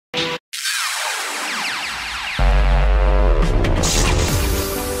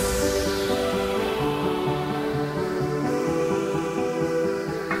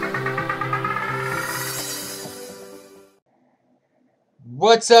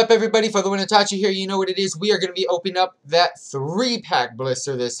What's up, everybody? Itachi here. You know what it is. We are going to be opening up that 3-pack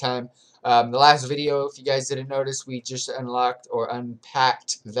blister this time. The last video, if you guys didn't notice, we just unlocked or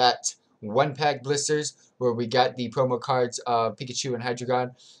unpacked that 1-pack blisters where we got the promo cards of Pikachu and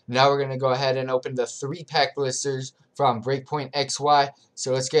Hydreigon. Now we're going to go ahead and open the 3-pack blisters from Breakpoint XY.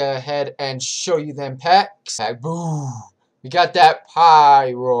 So let's go ahead and show you them packs. Boom! We got that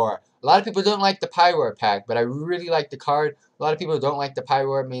Pyroar. A lot of people don't like the Pyroar pack, but I really like the card. A lot of people don't like the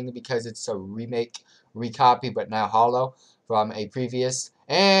Pyroar mainly because it's a remake, recopy, but now holo from a previous.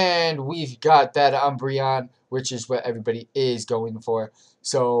 And we've got that Umbreon, which is what everybody is going for.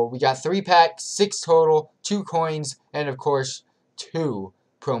 So we got 3 packs, 6 total, 2 coins, and of course 2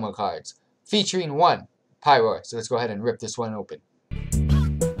 promo cards featuring 1 Pyroar. So let's go ahead and rip this one open.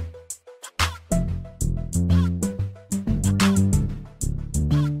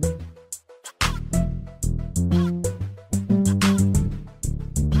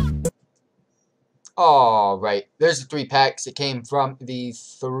 Alright, there's the 3 packs. It came from the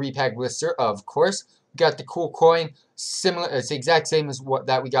 3-pack blister, of course. We got the cool coin, similar, it's the exact same as what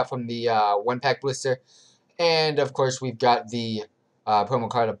that we got from the 1-pack blister. And of course, we've got the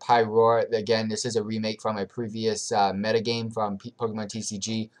promo card of Pyroar. Again, this is a remake from a previous metagame from Pokemon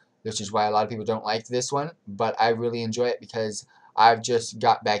TCG, which is why a lot of people don't like this one. But I really enjoy it because I've just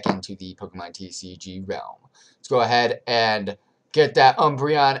got back into the Pokemon TCG realm. Let's go ahead and get that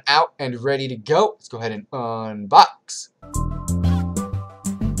Umbreon out and ready to go. Let's go ahead and unbox.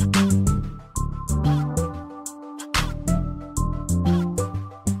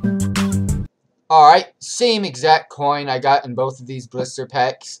 Alright, same exact coin I got in both of these blister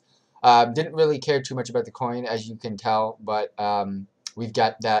packs. Didn't really care too much about the coin, as you can tell, but we've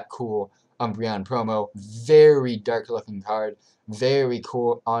got that cool Umbreon promo. Very dark looking card. Very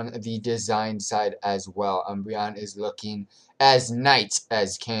cool on the design side as well. Umbreon is looking as nice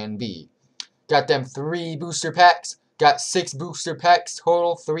as can be. Got them 3 booster packs. Got 6 booster packs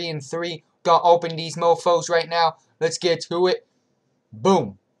total, 3 and 3. Gonna open these mofos right now. Let's get to it.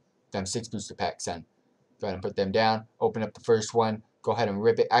 Boom. Them 6 booster packs, son. Go ahead and put them down. Open up the first one. Go ahead and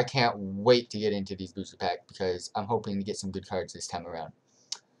rip it. I can't wait to get into these booster packs because I'm hoping to get some good cards this time around.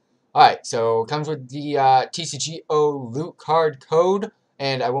 Alright, so it comes with the TCGO loot card code,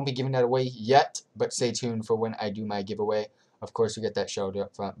 and I won't be giving that away yet, but stay tuned for when I do my giveaway. Of course, we get that showed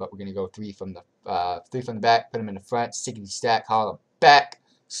up front, but we're going to go 3 from the back, put them in the front, stickity stack, hollow back.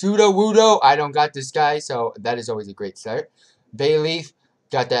 Pseudo Wudo, I don't got this guy, so that is always a great start. Bayleaf,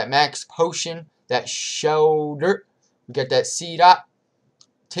 got that Max Potion, that Shoulder, we got that Seedot,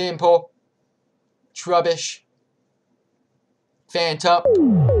 Temple, Trubbish, Phantom,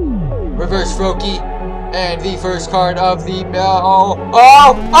 Reverse Froakie, and the first card of the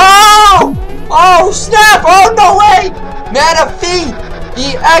oh snap! Oh no way! Manaphy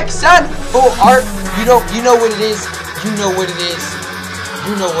EX son, full art. You know what it is. You know what it is.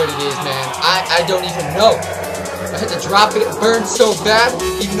 You know what it is, man. I don't even know. I had to drop it. It burned so bad,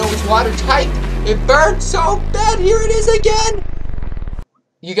 even though it's water tight. It burned so bad. Here it is again.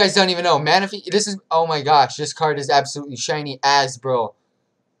 You guys don't even know. Manaphy. This is, oh my gosh, this card is absolutely shiny as, bro.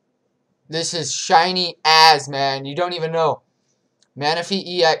 This is shiny as, man. You don't even know. Manaphy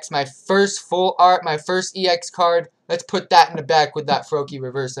EX, my first full art, my first EX card. Let's put that in the back with that Froakie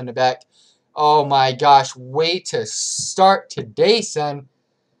reverse in the back. Oh my gosh, way to start today, son.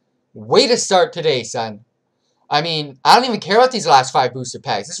 Way to start today, son. I mean, I don't even care about these last 5 booster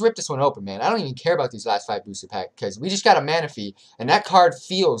packs. Let's rip this one open, man. I don't even care about these last 5 booster packs because we just got a Manaphy, and that card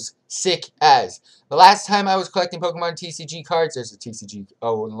feels sick as. The last time I was collecting Pokemon TCG cards, there's a TCG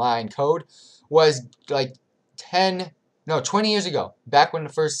online code, was like 20 years ago, back when the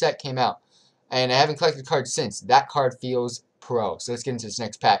first set came out. And I haven't collected cards since. That card feels pro. So let's get into this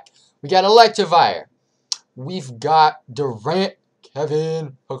next pack. We got Electivire. We've got Durant,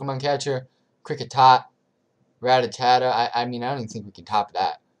 Kevin, Pokemon Catcher, Kricketot, Rattata. I mean, I don't even think we can top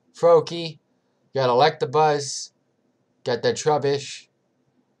that. Froakie. Got Electabuzz. Got that Trubbish.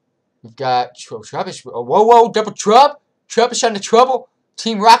 We've got Trubbish. Whoa, double Trub. Trubbish on the trouble.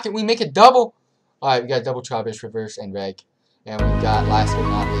 Team Rocket, we make it double. Alright, we got double Trubbish, reverse, and reg. And we've got, last but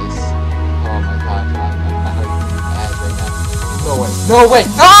not least, oh my god, my heart is right now. No way. No way.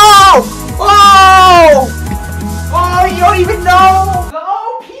 No! Oh! Oh, you don't even know! The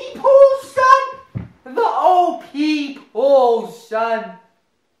OP pool, son! The OP pool, son!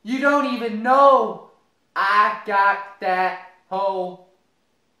 You don't even know! I got that whole...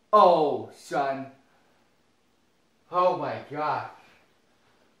 Oh, son. Oh my god.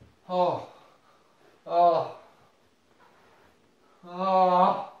 Oh. Oh.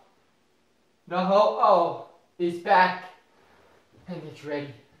 Oh. The whole O is back. and it's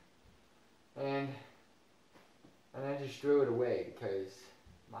ready. And I just threw it away because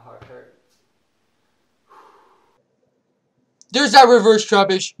my heart hurts. There's that reverse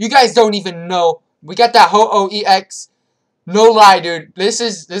Trubbish. You guys don't even know. We got that Ho-Oh EX. No lie, dude. This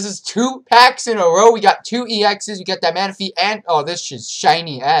is 2 packs in a row. We got 2 EXs. We got that Manaphy and oh, this shit's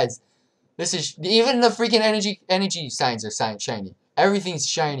shiny as. This is even the freaking energy signs are shiny. Everything's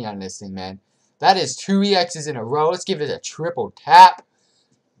shiny on this thing, man. That is 2 EXs in a row. Let's give it a triple tap.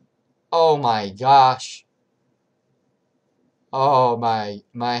 Oh my gosh. Oh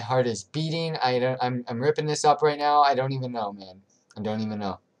my heart is beating. I'm ripping this up right now. I don't even know, man. I don't even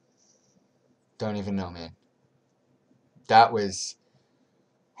know. Don't even know, man. That was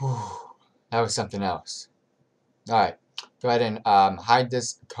something else. Alright. Go ahead and hide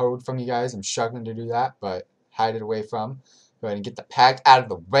this code from you guys. I'm struggling to do that, but hide it away from. Go ahead and get the pack out of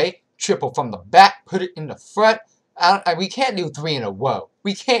the way. Triple from the back. Put it in the front. We can't do 3 in a row.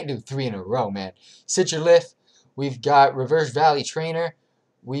 We can't do 3 in a row, man. Sigilift. We've got Reverse Valley Trainer.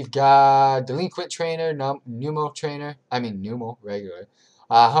 We've got Delinquent Trainer. Numo Trainer. I mean, Numo, regular.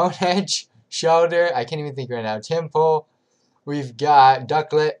 Hone Edge. Shoulder. I can't even think right now. Temple. We've got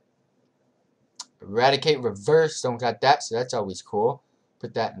Ducklet. Eradicate Reverse. Don't got that, so that's always cool.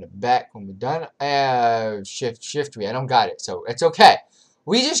 Put that in the back when we're done. Shift 3. I don't got it, so it's okay.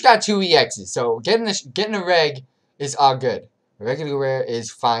 We just got 2 EXs, so getting a reg is all good. A regular rare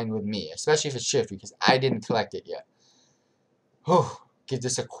is fine with me, especially if it's shift because I didn't collect it yet. Whew. Give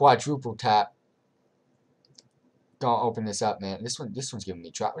this a quadruple tap. Gonna open this up, man. This one's giving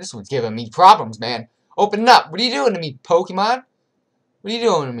me trouble. This one's giving me problems, man. Open up. What are you doing to me, Pokemon? What are you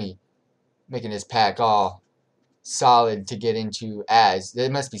doing to me? Making this pack all solid to get into as.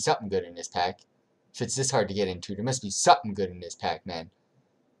 There must be something good in this pack. If it's this hard to get into, there must be something good in this pack, man.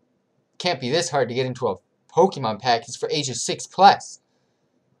 Can't be this hard to get into a Pokemon pack. It's for ages 6+.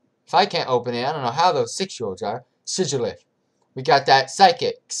 If I can't open it, I don't know how those 6-year-olds are. Sigilift. We got that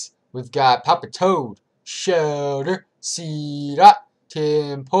Psychics. We've got Toad, Shelter, Seedot,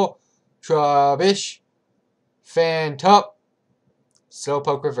 Temple, Trubbish, Phantom,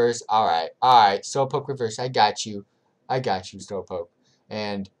 Slowpoke Reverse. Alright, Slowpoke Reverse. I got you, Slowpoke.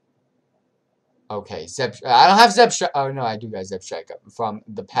 And okay, I don't have Zebstrika. Oh no, I do got Zebstrika from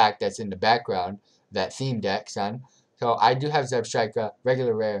the pack that's in the background, that theme deck, son. So I do have Zebstrika,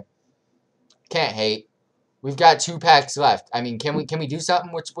 regular rare. Can't hate. We've got 2 packs left. I mean, can we do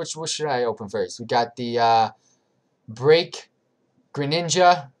something? Which should I open first? We got the Break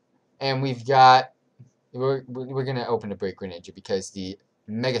Greninja, and we've got we're gonna open the Break Greninja because the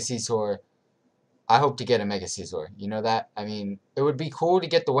Mega Scizor. I hope to get a Mega Scizor. You know that? I mean, it would be cool to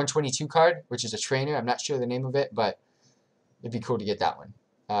get the 122 card, which is a trainer. I'm not sure the name of it, but it'd be cool to get that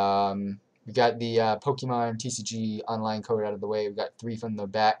one. We got the Pokemon TCG online code out of the way. We got 3 from the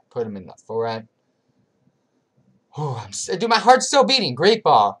back. Put them in the forehand. Oh, dude, my heart's still beating. Great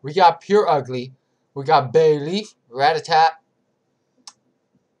Ball. We got Pure Ugly. We got Bayleaf, Rattata,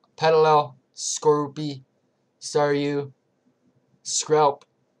 Petalil, Scorpy, Staryu, Skrelp.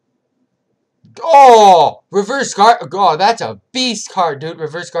 Oh! Reverse Guard. Oh, that's a beast card, dude.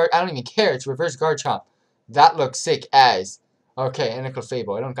 Reverse Guard. I don't even care. It's Reverse Garchomp. That looks sick as. Okay, and a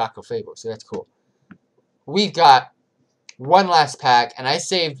Clefable. I don't got Clefable, so that's cool. We've got one last pack, and I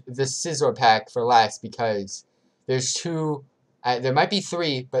saved the Scizor pack for last because there's 2. There might be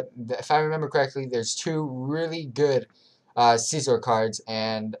 3, but if I remember correctly, there's 2 really good Scizor cards,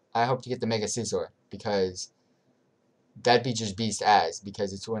 and I hope to get the Mega Scizor because that'd be just beast as,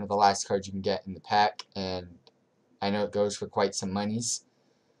 because it's one of the last cards you can get in the pack, and I know it goes for quite some monies.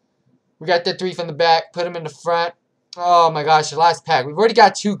 We got the 3 from the back, put them in the front. Oh my gosh, the last pack. We've already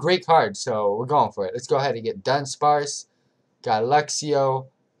got 2 great cards, so we're going for it. Let's go ahead and get Dunsparce. Got Luxio,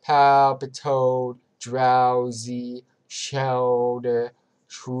 Palpitoad, Drowsy, Shelter,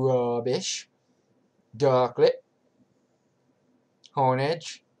 Trubbish, Ducklet,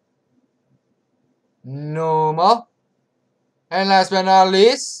 Honedge, Noma, and last but not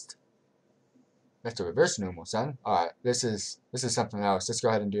least, that's a reverse Numo, son. Alright, this is something else. Let's go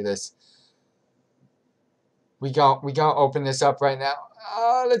ahead and do this. We gonna open this up right now.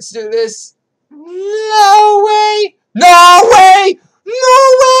 Let's do this. No way! No way!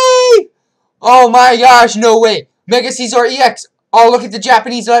 No way! Oh my gosh, no way. Mega Scizor EX. Oh, look at the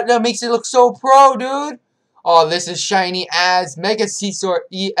Japanese. That makes it look so pro, dude. Oh, this is shiny as Mega Scizor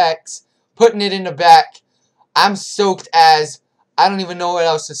EX. Putting it in the back. I'm soaked as. I don't even know what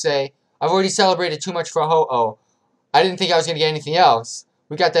else to say. I've already celebrated too much for Ho-Oh. I didn't think I was going to get anything else.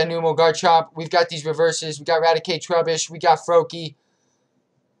 We got that Numo Garchomp. We've got these reverses. We got Eradicate Trubbish. We got Froakie.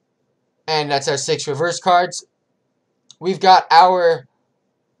 And that's our 6 reverse cards. We've got our...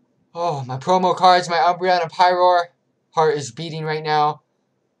 Oh, my promo cards, my Umbreon and Pyroar. Heart is beating right now.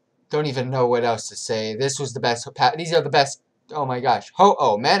 Don't even know what else to say. This was the best pack. These are the best. Oh my gosh.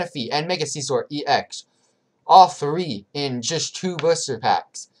 Ho-Oh, Manaphy, and Mega Scizor EX. All 3 in just 2 blister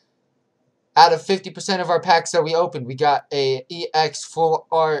packs. Out of 50% of our packs that we opened, we got a EX full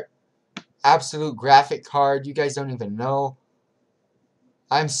art absolute graphic card. You guys don't even know.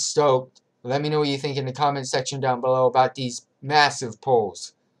 I'm stoked. Let me know what you think in the comment section down below about these massive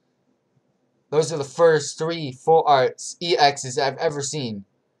pulls. Those are the first 3 full arts EXs I've ever seen.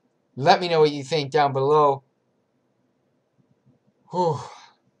 Let me know what you think down below. Whew.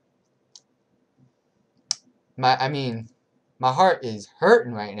 My heart is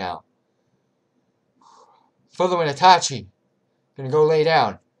hurting right now. For the win, Itachi. Gonna go lay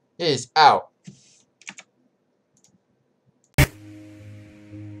down. Is out.